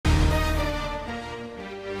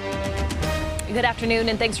Good afternoon,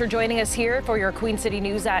 and thanks for joining us here for your Queen City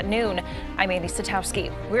News at noon. I'm Amy Satowski.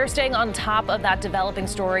 We're staying on top of that developing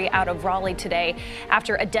story out of Raleigh today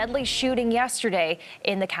after a deadly shooting yesterday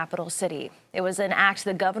in the capital city. It was an act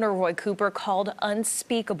that Governor Roy Cooper called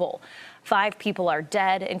unspeakable. 5 people are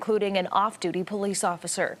dead, including an off-duty police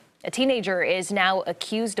officer. A teenager is now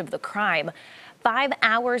accused of the crime. 5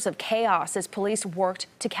 hours of chaos as police worked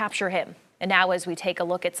to capture him. And now as we take a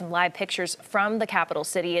look at some live pictures from the capital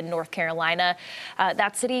city in North Carolina,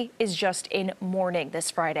 that city is just in mourning this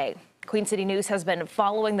Friday. Queen City News has been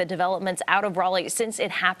following the developments out of Raleigh since it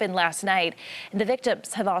happened last night. And the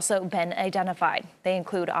victims have also been identified. They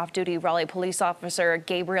include off-duty Raleigh police officer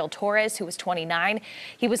Gabriel Torres, who was 29.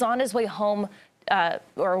 He was on his way home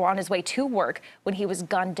or on his way to work when he was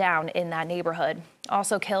gunned down in that neighborhood.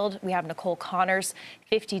 Also killed, we have Nicole,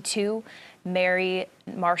 52, Mary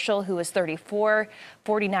Marshall, who is 34,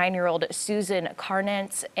 49-year-old Susan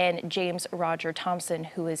Karnatz, and James Roger Thompson,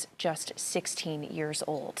 who is just 16 years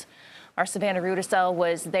old. Our Savannah Rudisell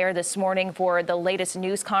was there this morning for the latest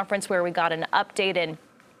news conference where we got an update and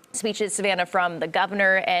speeches, Savannah, from the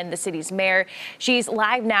governor and the city's mayor. She's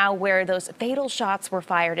live now where those fatal shots were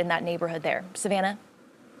fired in that neighborhood there. Savannah?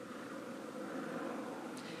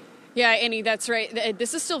 Yeah, Annie, that's right.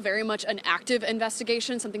 This is still very much an active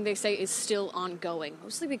investigation, something they say is still ongoing,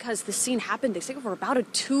 mostly because the scene happened, they say, over about a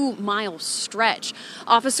 2-mile stretch.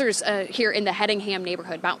 Officers here in the Hedingham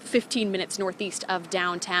neighborhood, about 15 minutes northeast of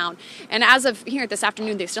downtown. And as of here this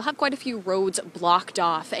afternoon, they still have quite a few roads blocked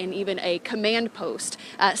off and even a command post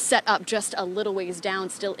set up just a little ways down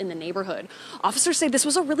still in the neighborhood. Officers say this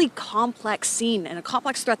was a really complex scene and a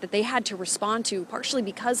complex threat that they had to respond to, partially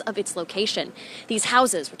because of its location. These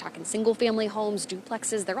houses, we're talking single-family homes,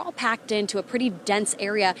 duplexes, they're all packed into a pretty dense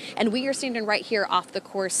area, and we are standing right here off the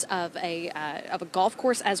course of a golf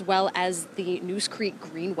course as well as the News Creek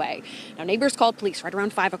Greenway. Now, neighbors called police right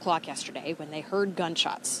around 5 o'clock yesterday when they heard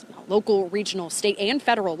gunshots. Now, local, regional, state, and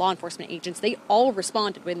federal law enforcement agents, they all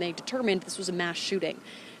responded when they determined this was a mass shooting.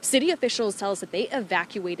 City officials tell us that they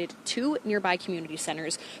evacuated 2 nearby community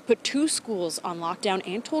centers, put 2 schools on lockdown,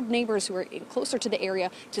 and told neighbors who are closer to the area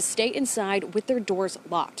to stay inside with their doors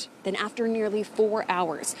locked. Then after nearly 4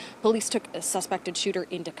 hours, police took a suspected shooter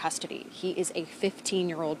into custody. He is a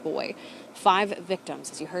 15-year-old boy. 5 victims,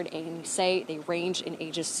 as you heard Amy say, they range in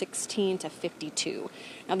ages 16 to 52.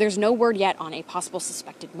 Now, there's no word yet on a possible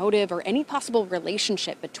suspected motive or any possible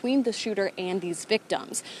relationship between the shooter and these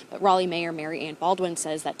victims. But Raleigh Mayor Mary Ann Baldwin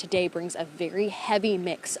says that today brings a very heavy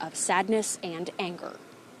mix of sadness and anger.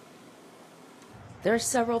 There are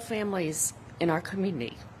several families in our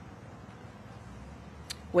community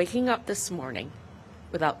waking up this morning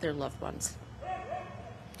without their loved ones.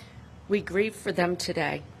 We grieve for them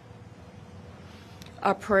today.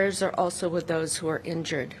 Our prayers are also with those who are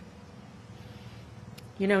injured.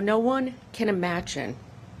 You know, no one can imagine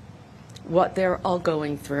what they're all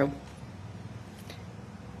going through.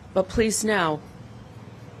 But please know,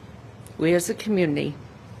 we as a community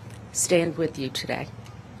stand with you today.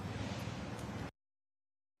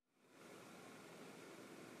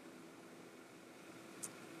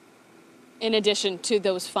 In addition to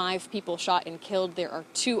those 5 people shot and killed, there are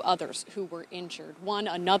 2 others who were injured. One,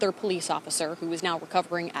 another police officer who is now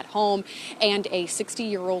recovering at home, and a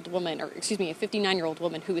 60-year-old woman, or excuse me, a 59-year-old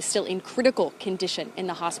woman who is still in critical condition in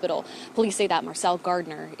the hospital. Police say that Marcel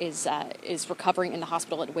Gardner is recovering in the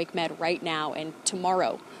hospital at Wake Med right now, and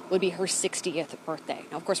tomorrow would be her 60th birthday.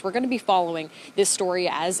 Now, of course, we're going to be following this story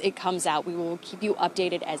as it comes out. We will keep you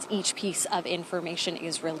updated as each piece of information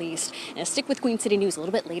is released. And stick with Queen City News a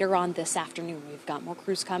little bit later on this afternoon. We've got more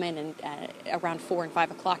crews coming, and around 4 and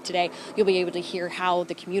 5 o'clock today, you'll be able to hear how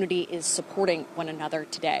the community is supporting one another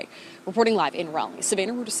today. Reporting live in Raleigh,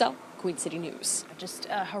 Savannah Rudisell, Queen City News. Just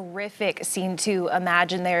a horrific scene to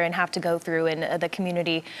imagine there and have to go through, and the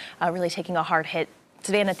community really taking a hard hit.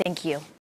 Savannah, thank you.